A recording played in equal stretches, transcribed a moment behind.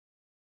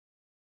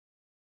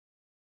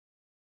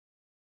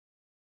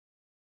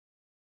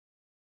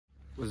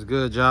What's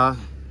good, y'all?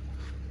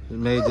 We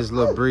made this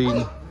little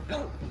breeding.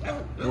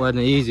 It wasn't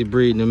an easy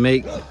breeding to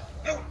make.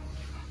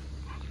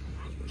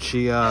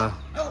 She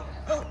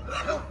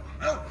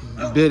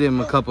bit him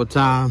a couple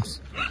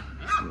times,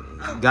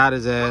 got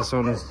his ass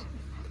on his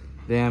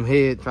damn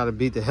head, tried to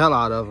beat the hell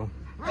out of him.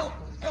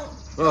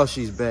 Oh,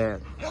 she's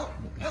bad.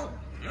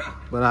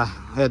 But I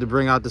had to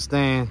bring out the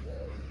stand.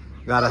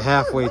 Got a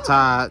halfway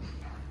tied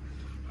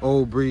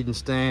old breeding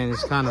stand.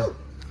 It's kind of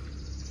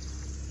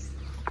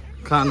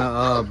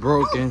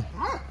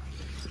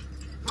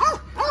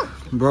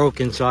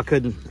broken, so I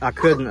couldn't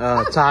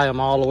tie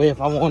them all the way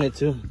if I wanted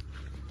to.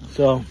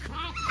 So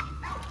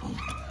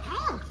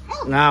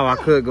now I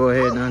could go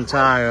ahead and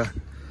untie her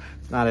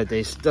now that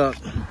they stuck.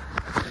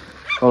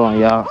 Hold on,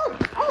 y'all.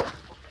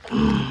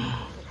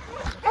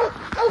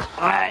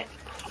 All right,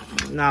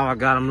 now I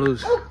got them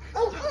loose.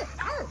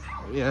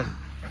 Yeah,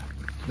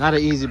 not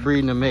an easy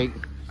breeding to make.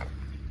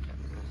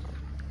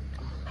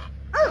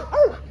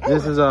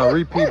 This is a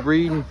repeat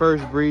breeding,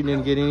 first breeding,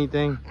 didn't get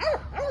anything.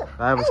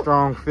 I have a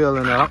strong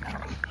feeling up.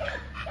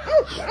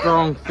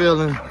 Strong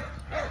feeling.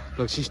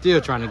 Look, she's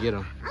still trying to get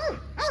him.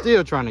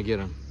 Still trying to get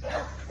him.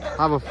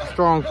 I have a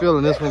strong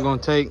feeling this one's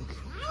gonna take.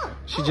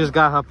 She just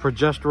got her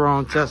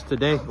progesterone test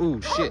today.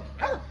 Ooh, shit.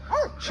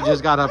 She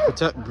just got her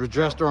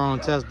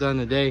progesterone test done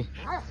today.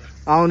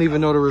 I don't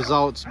even know the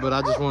results, but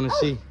I just want to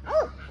see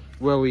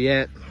where we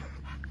at.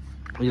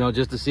 You know,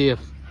 just to see if,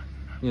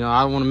 you know,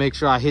 I want to make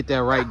sure I hit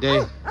that right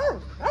day.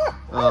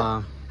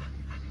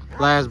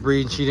 Last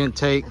breeding she didn't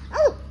take,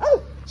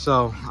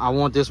 so I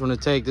want this one to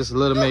take. This is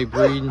Little May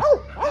breeding.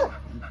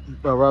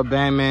 Rub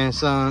Bandman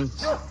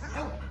sons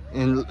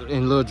and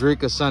Lil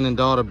Drika's son and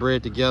daughter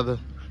bred together.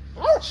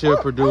 She'll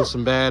produce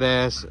some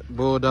badass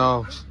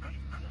bulldogs.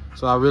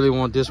 So I really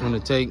want this one to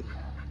take.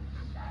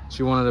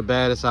 She's one of the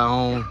baddest I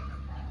own.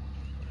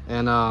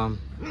 And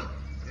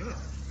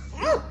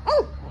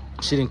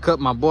she didn't cut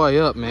my boy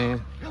up,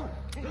 man.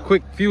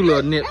 Quick few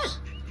little nips.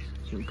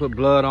 She put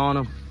blood on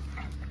him.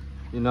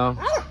 You know,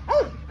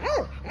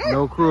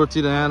 no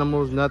cruelty to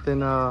animals,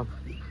 nothing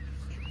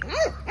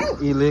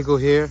illegal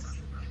here.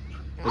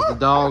 It's the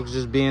dogs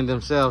just being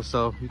themselves,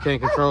 so you can't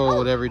control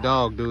what every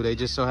dog do. They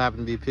just so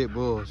happen to be pit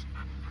bulls.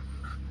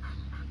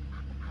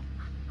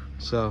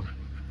 So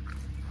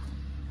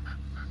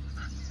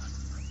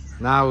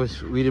now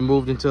we done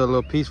moved into a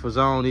little peaceful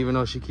zone, even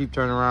though she keep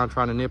turning around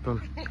trying to nip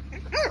him.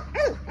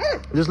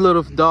 This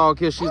little dog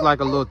here, she's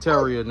like a little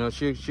terrier. You know,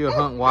 she'll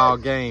hunt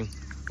wild game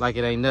like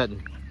it ain't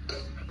nothing.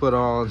 Put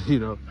on, you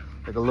know,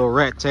 like a little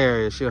rat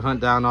terrier. She'll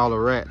hunt down all the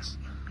rats.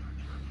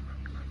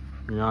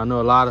 You know, I know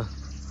a lot of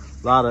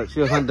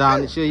she'll hunt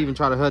down, she'll even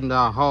try to hunt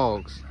down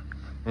hogs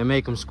and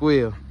make them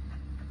squeal.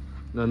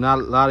 You know, not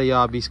a lot of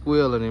y'all be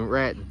squealing and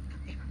ratting.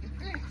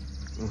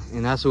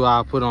 And that's who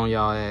I'll put on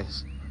y'all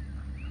ass.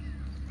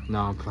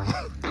 No, I'm playing.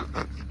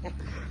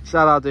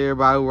 Shout out to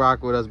everybody who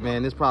rock with us,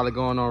 man. This probably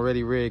going on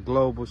Ready Red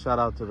Global. Shout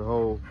out to the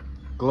whole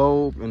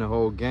globe and the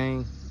whole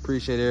gang.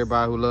 Appreciate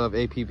everybody who love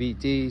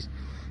APPTs.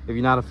 If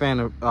you're not a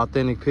fan of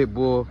authentic pit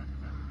bull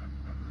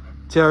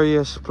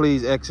terriers,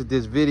 please exit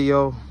this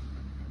video.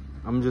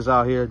 I'm just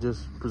out here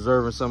just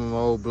preserving some of my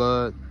old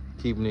blood,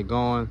 keeping it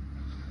going.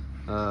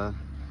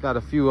 Got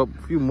a few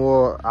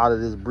more out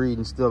of this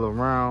breeding still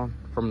around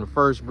from the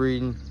first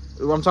breeding.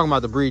 I'm talking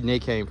about the breeding they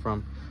came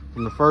from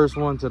the first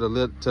one to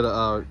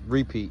the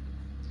repeat.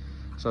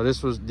 So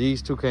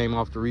these two came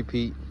off the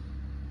repeat.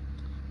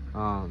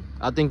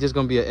 I think this is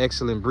gonna be an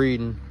excellent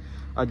breeding.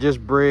 I just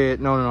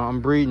bred,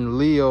 I'm breeding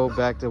Leo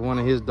back to one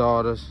of his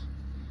daughters.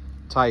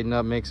 Tighten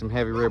up, make some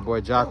heavy red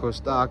boy Jocko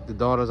stock. The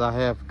daughters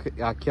I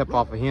kept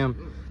off of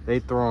him. They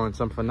throwing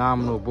some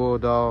phenomenal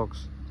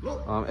bulldogs.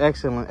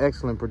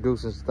 Excellent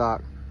producing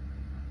stock.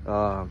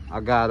 I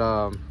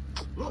got,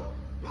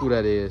 who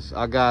that is?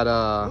 I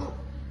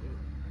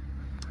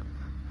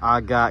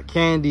got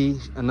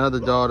Candy, another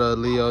daughter of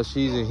Leo.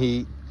 She's in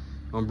heat.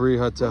 I'm gonna breed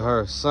her to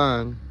her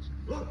son,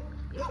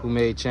 who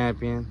made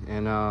champion.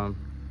 And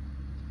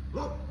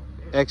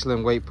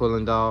excellent weight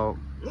pulling dog.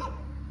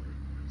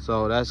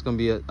 So that's gonna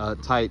be a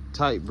tight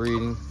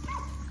breeding.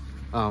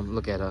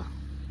 Look at her.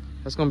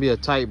 That's gonna be a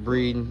tight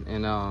breeding.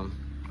 And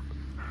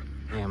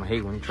damn, I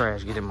hate when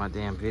trash get in my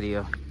damn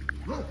video.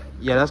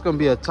 Yeah, that's gonna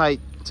be a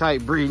tight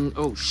breeding.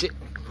 Oh shit.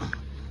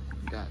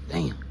 God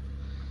damn.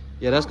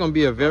 Yeah, that's gonna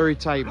be a very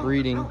tight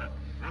breeding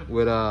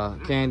with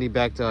Candy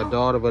back to her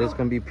daughter, but it's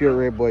gonna be pure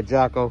red boy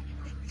Jocko.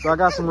 So I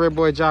got some red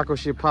boy Jocko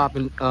shit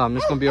popping.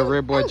 It's gonna be a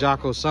red boy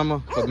Jocko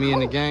summer for me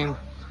and the gang.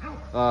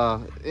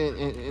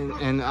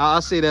 And I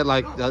say that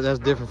like that's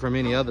different from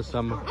any other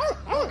summer.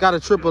 Got a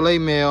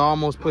AAA male,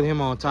 almost put him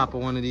on top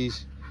of one of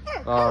these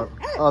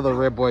other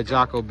red boy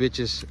Jocko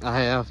bitches I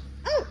have.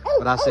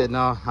 But I said,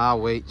 no, I'll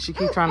wait. She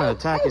keep trying to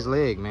attack his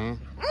leg, man.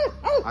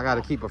 I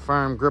gotta keep a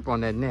firm grip on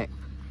that neck.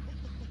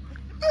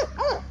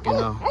 You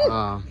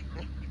know,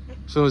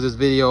 as soon as this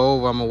video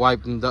over, I'm gonna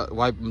wipe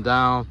them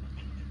down,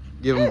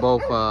 give them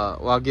both,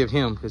 well, I'll give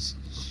him, because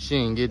she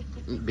ain't get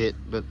bit,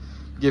 but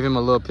give him a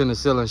little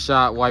penicillin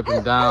shot, wipe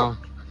him down.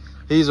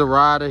 He's a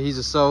rider, he's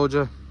a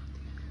soldier.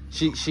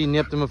 She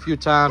nipped him a few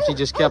times. She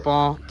just kept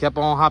on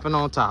hopping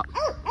on top.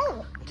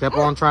 Kept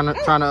on trying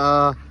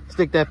to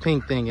stick that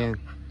pink thing in.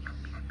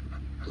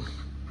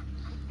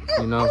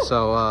 You know,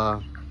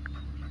 so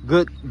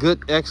good,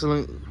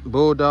 excellent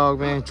bulldog,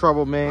 man.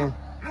 Trouble, man.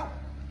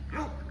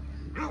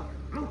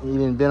 He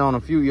done been on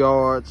a few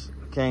yards,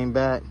 came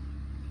back,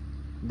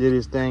 did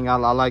his thing. I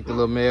like the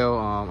little male.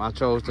 I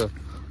chose to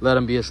let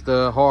him be a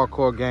stud,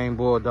 hardcore game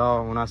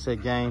bulldog. When I say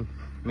game,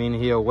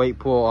 meaning he'll weight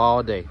pull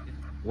all day.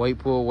 Weight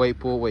pull, weight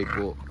pull, weight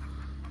pull.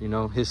 You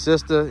know, his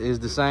sister is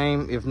the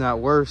same, if not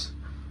worse,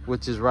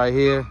 which is right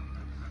here.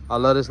 I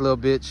love this little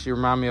bitch. She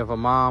remind me of her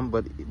mom,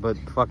 but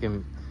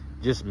fucking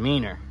just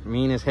meaner,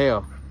 mean as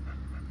hell.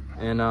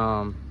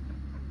 And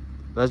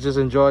let's just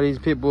enjoy these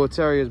pit bull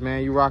terriers,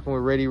 man. You rocking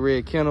with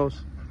Readyredkennels.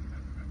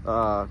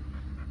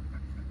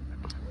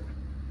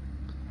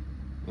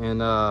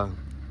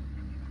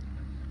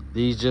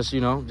 These just,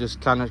 you know, just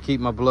kind of keep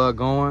my blood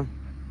going.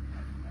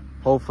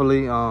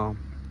 Hopefully,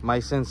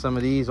 might send some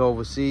of these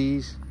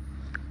overseas,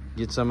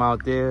 get some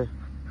out there,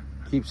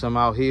 keep some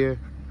out here,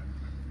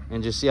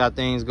 and just see how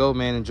things go,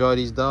 man. Enjoy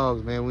these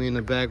dogs, man. We in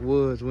the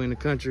backwoods, we in the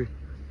country,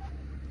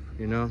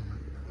 you know.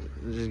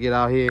 Just get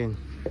out here and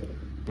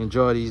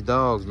enjoy these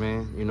dogs,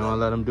 man. You know, and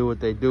let them do what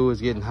they do.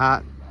 It's getting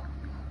hot,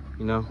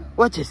 you know.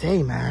 What you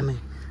say, mommy?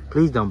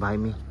 Please don't bite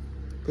me.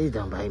 Please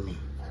don't bite me.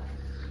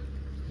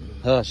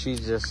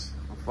 She's just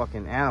a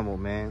fucking animal,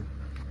 man.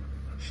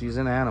 She's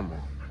an animal.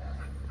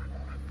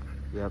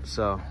 Yep,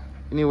 so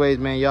anyways,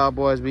 man, y'all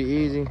boys be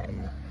easy.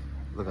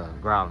 Look at her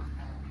growling.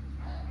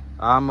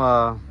 I'm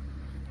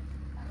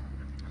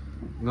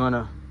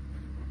gonna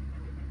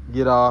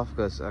get off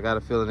because I got a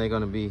feeling they're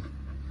gonna be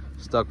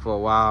stuck for a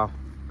while.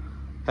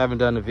 Haven't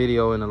done a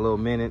video in a little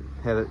minute.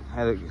 Had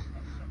to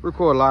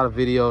record a lot of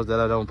videos that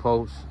I don't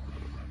post.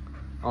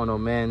 I don't know,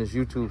 man, this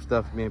YouTube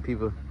stuff, man,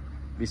 people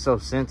be so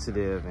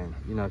sensitive and,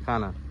 you know,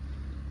 kind of,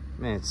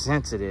 man,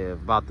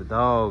 sensitive about the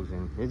dogs,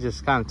 and it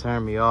just kind of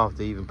turned me off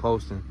to even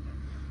posting.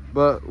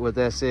 But with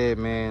that said,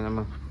 man,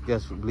 I'm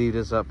gonna leave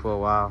this up for a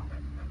while.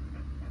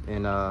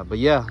 And but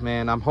yeah,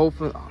 man, I'm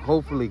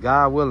hopefully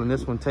God willing,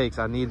 this one takes.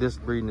 I need this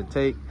breeding to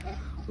take.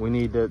 We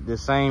need the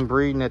same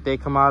breeding that they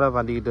come out of.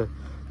 I need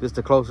this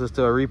the closest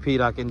to a repeat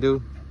I can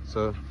do.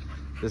 So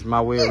this is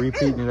my way of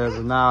repeating it as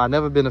of now. I've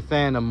never been a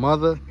fan of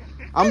mother.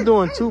 I'm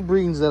doing two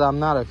breedings that I'm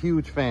not a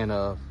huge fan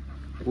of,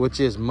 which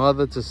is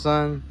mother to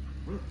son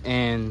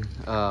and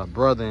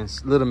brother and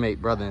little mate,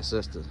 brother and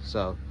sister.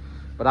 So,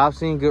 but I've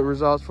seen good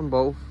results from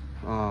both.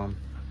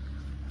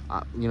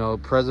 You know,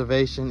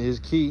 preservation is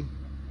key.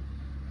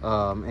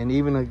 And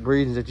even the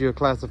breedings that you're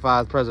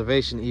classified as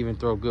preservation even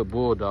throw good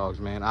bulldogs,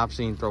 man. I've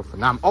seen throw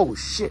phenomenal. Oh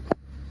shit,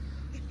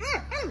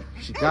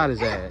 she got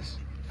his ass.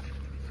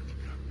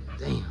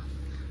 Damn.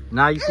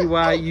 Now you see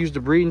why I use the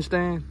breeding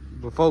stand?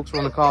 But folks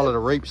want to call it a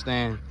rape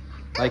stand,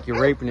 like you're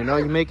raping it. No,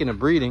 you're making a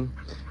breeding.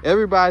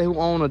 Everybody who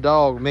own a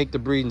dog make the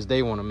breedings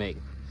they want to make.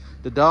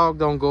 The dog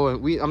don't go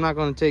and I'm not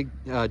going to take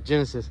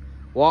Genesis,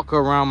 walk her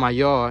around my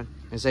yard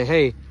and say,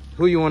 hey,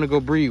 who you want to go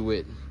breed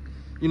with?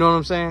 You know what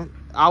I'm saying?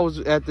 I was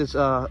at this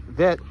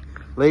vet.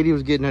 Lady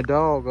was getting her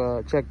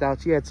dog checked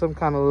out. She had some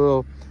kind of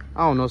little,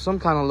 I don't know, some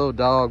kind of little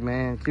dog,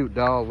 man, cute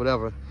dog,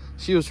 whatever.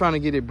 She was trying to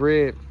get it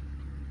bred,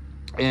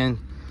 and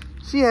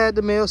she had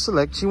the male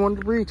select she wanted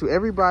to breed to.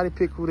 Everybody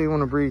pick who they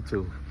want to breed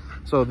to.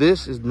 So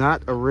this is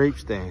not a rape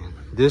stand.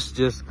 This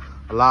just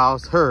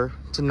allows her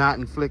to not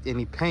inflict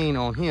any pain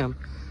on him,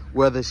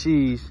 whether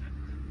she's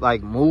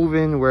like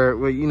moving,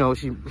 where you know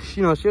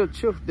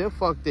they'll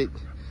fuck it.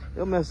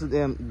 They'll mess with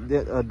them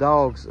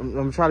dogs.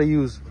 I'm trying to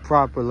use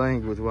proper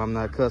language where I'm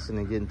not cussing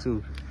and getting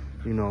too,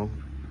 you know,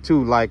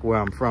 too like where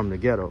I'm from, the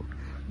ghetto.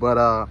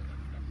 But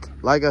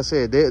like I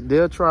said,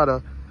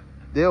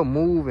 they'll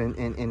move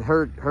and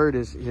hurt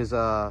his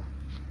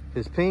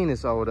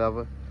penis or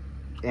whatever,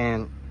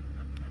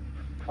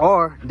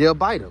 or they'll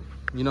bite him.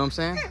 You know what I'm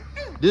saying?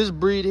 This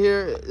breed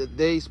here,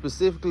 they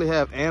specifically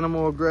have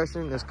animal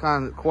aggression. That's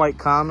quite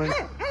common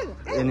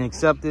and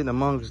accepted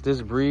amongst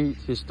this breed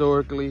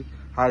historically,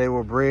 how they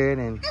were bred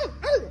and,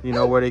 you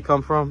know, where they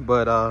come from.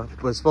 But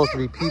it's supposed to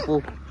be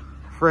people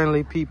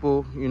friendly,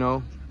 people, you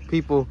know,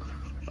 people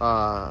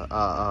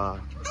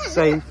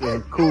safe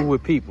and cool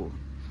with people.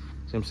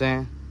 See what I'm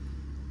saying?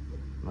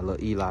 My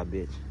little Eli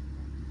bitch.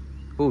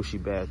 Ooh, she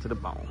bad to the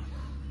bone.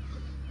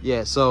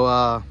 Yeah, so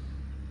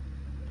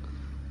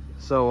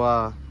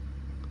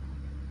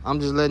I'm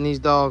just letting these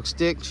dogs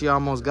stick. She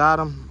almost got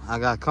them. I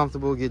got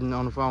comfortable getting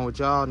on the phone with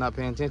y'all, not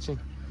paying attention.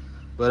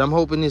 But I'm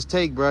hoping this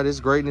take, bro, this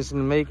greatness in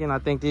the making. I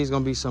think these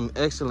gonna be some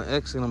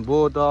excellent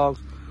bulldogs.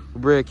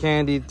 Bred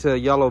candy to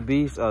yellow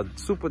beast,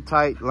 super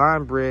tight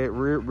line bred,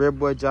 red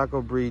boy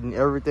jocko breeding,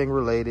 everything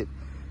related,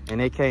 and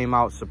they came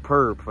out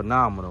superb,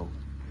 phenomenal.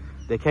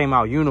 They came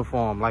out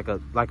uniform like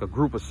a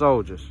group of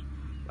soldiers,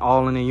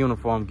 all in their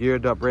uniform,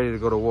 geared up, ready to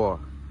go to war.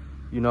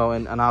 You know,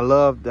 and I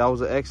love that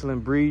was an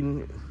excellent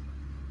breeding.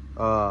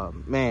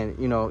 Man,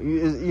 you know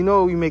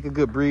you make a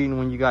good breeding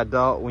when you got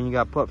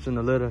pups in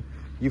the litter.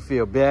 You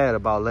feel bad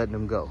about letting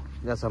them go.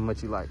 That's how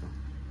much you like them.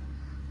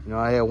 You know,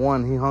 I had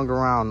one, he hung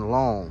around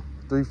long,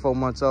 3-4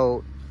 months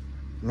old.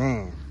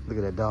 Man, look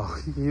at that dog.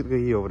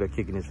 He over there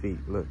kicking his feet.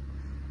 Look,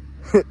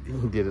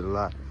 he did it a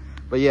lot.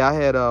 But yeah, I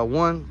had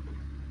one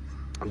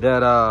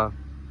that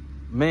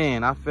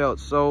man, I felt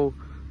so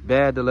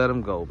bad to let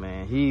him go,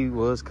 man. He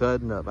was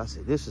cutting up. I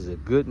said, this is a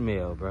good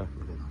male, bro.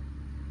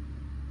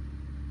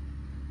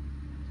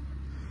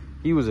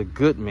 He was a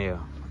good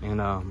male,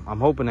 and I'm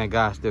hoping that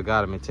guy still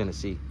got him in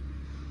Tennessee,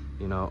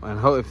 you know. And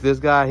if this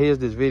guy hears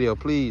this video,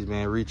 please,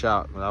 man, reach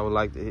out. I would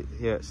like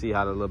to see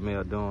how the little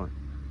male doing.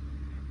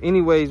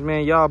 Anyways,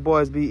 man, y'all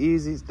boys be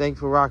easy. Thanks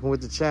for rocking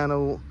with the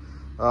channel.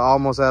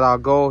 Almost at our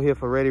goal here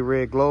for Ready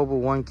Red Global,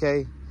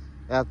 1K.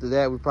 After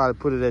that, we probably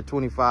put it at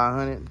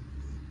 2,500.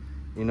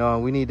 You know,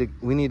 and we need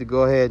to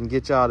go ahead and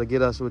get y'all to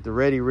get us with the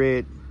Ready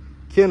Red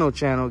Kennel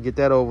channel, get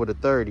that over to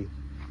 30.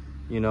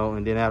 You know,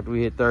 and then after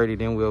we hit 30,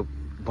 then we'll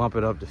bump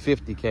it up to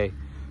 50K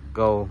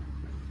goal.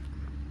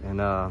 And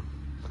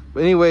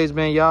but anyways,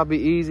 man, y'all be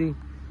easy.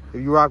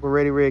 If you rock with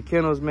Ready Red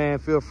Kennels, man,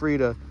 feel free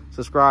to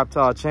subscribe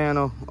to our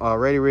channel,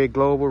 Ready Red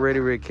Global,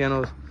 Ready Red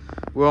Kennels.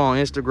 We're on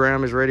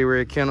Instagram as Ready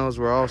Red Kennels.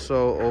 We're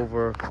also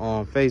over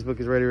on Facebook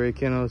as Ready Red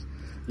Kennels.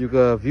 You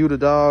can view the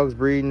dogs,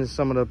 breeding,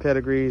 some of the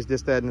pedigrees,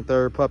 this, that, and the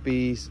third,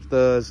 puppies,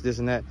 studs, this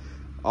and that,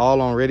 all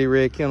on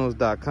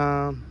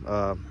readyredkennels.com.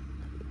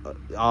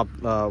 Our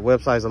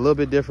website's a little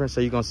bit different,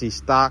 so you're gonna see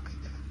stock,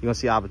 you're gonna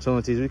see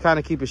opportunities. We kind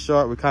of keep it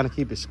short, we kind of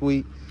keep it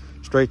sweet,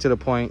 straight to the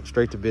point,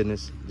 straight to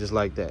business, just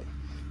like that.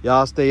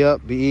 Y'all stay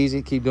up, be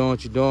easy, keep doing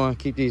what you're doing,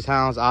 keep these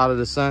hounds out of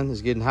the sun.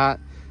 It's getting hot.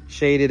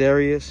 Shaded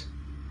areas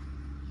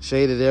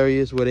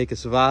where they can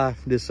survive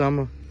this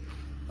summer.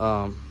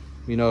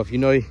 You know, if you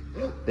know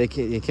they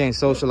can't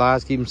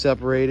socialize, keep them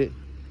separated.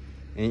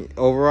 And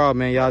overall,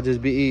 man, y'all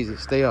just be easy.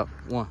 Stay up.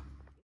 One.